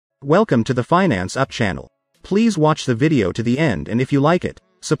Welcome to the Finance Up channel. Please watch the video to the end, and if you like it,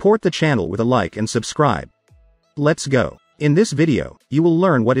 support the channel with a like and subscribe. Let's go. In this video, you will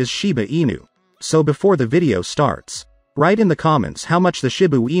learn what is Shiba Inu. So before the video starts, write in the comments how much the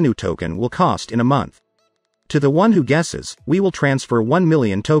Shiba Inu token will cost in a month. To the one who guesses, we will transfer 1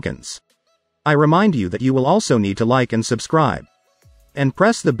 million tokens. I remind you that you will also need to like and subscribe. And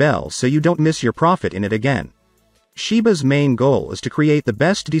press the bell so you don't miss your profit in it again. Shiba's main goal is to create the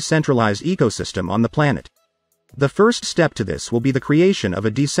best decentralized ecosystem on the planet. The first step to this will be the creation of a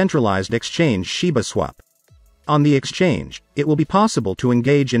decentralized exchange, shibaswap. On the exchange, it will be possible to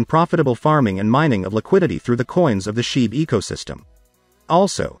engage in profitable farming and mining of liquidity through the coins of the Shib ecosystem.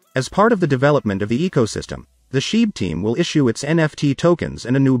 Also, as part of the development of the ecosystem, the Shib team will issue its NFT tokens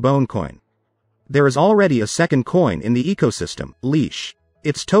and a new bone coin. There is already a second coin in the ecosystem, Leash.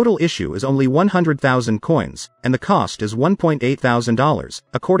 Its total issue is only 100,000 coins, and the cost is $1,800,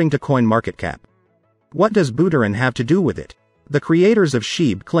 according to CoinMarketCap. What does Buterin have to do with it? The creators of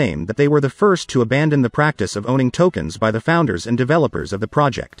Shib claim that they were the first to abandon the practice of owning tokens by the founders and developers of the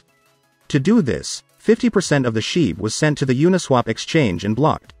project. To do this, 50% of the Shib was sent to the Uniswap exchange and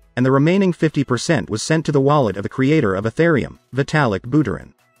blocked, and the remaining 50% was sent to the wallet of the creator of Ethereum, Vitalik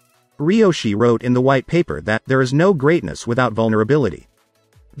Buterin. Ryoshi wrote in the white paper that there is no greatness without vulnerability.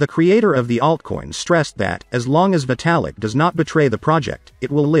 The creator of the altcoin stressed that, as long as Vitalik does not betray the project,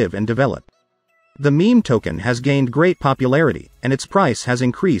 it will live and develop. The meme token has gained great popularity, and its price has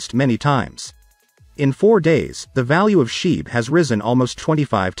increased many times. In 4 days, the value of Shib has risen almost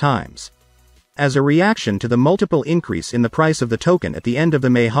 25 times. As a reaction to the multiple increase in the price of the token at the end of the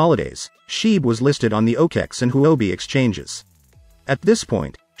May holidays, Shib was listed on the OKEX and Huobi exchanges. At this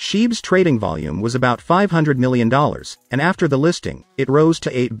point, Shib's trading volume was about $500 million, and after the listing, it rose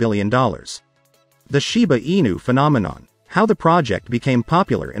to $8 billion. The Shiba Inu phenomenon: how the project became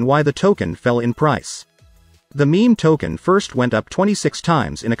popular and why the token fell in price. The meme token first went up 26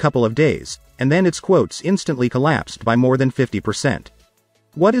 times in a couple of days, and then its quotes instantly collapsed by more than 50%.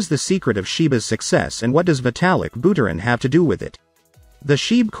 What is the secret of Shiba's success, and what does Vitalik Buterin have to do with it? The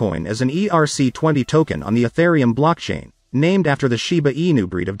Shib coin is an ERC20 token on the Ethereum blockchain, named after the Shiba Inu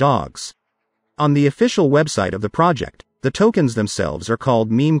breed of dogs. On the official website of the project, the tokens themselves are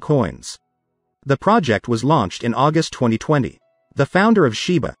called meme coins. The project was launched in August 2020. The founder of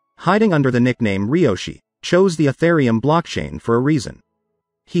Shiba, hiding under the nickname Ryoshi, chose the Ethereum blockchain for a reason.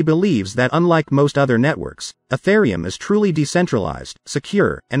 He believes that unlike most other networks, Ethereum is truly decentralized,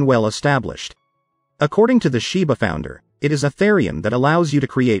 secure, and well established. According to the Shiba founder, it is Ethereum that allows you to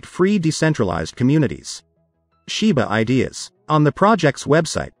create free decentralized communities. Shiba Ideas. On the project's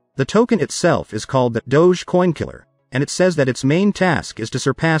website, the token itself is called the Doge Coin Killer, and it says that its main task is to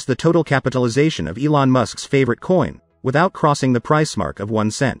surpass the total capitalization of Elon Musk's favorite coin, without crossing the price mark of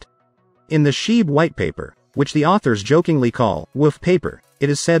 1 cent. In the Shib white paper, which the authors jokingly call Wolf Paper, it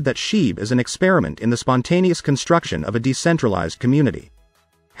is said that Shib is an experiment in the spontaneous construction of a decentralized community.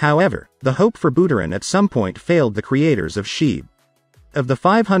 However, the hope for Buterin at some point failed the creators of Shib. Of the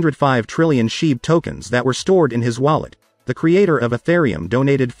 505 trillion Shib tokens that were stored in his wallet, the creator of Ethereum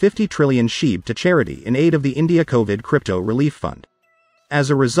donated 50 trillion Shib to charity in aid of the India COVID Crypto Relief Fund. As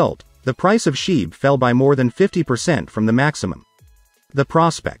a result, the price of Shib fell by more than 50% from the maximum. The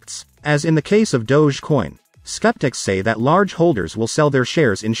prospects. As in the case of Dogecoin, skeptics say that large holders will sell their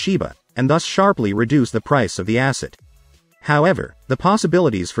shares in Shiba, and thus sharply reduce the price of the asset. However, the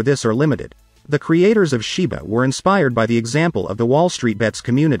possibilities for this are limited. The creators of Shiba were inspired by the example of the Wall Street Bets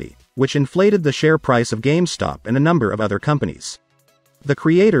community, which inflated the share price of GameStop and a number of other companies. The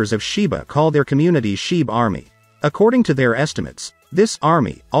creators of Shiba call their community Shib Army. According to their estimates, this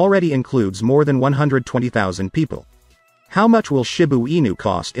army already includes more than 120,000 people. How much will Shiba Inu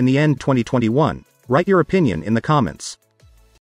cost in the end 2021? Write your opinion in the comments.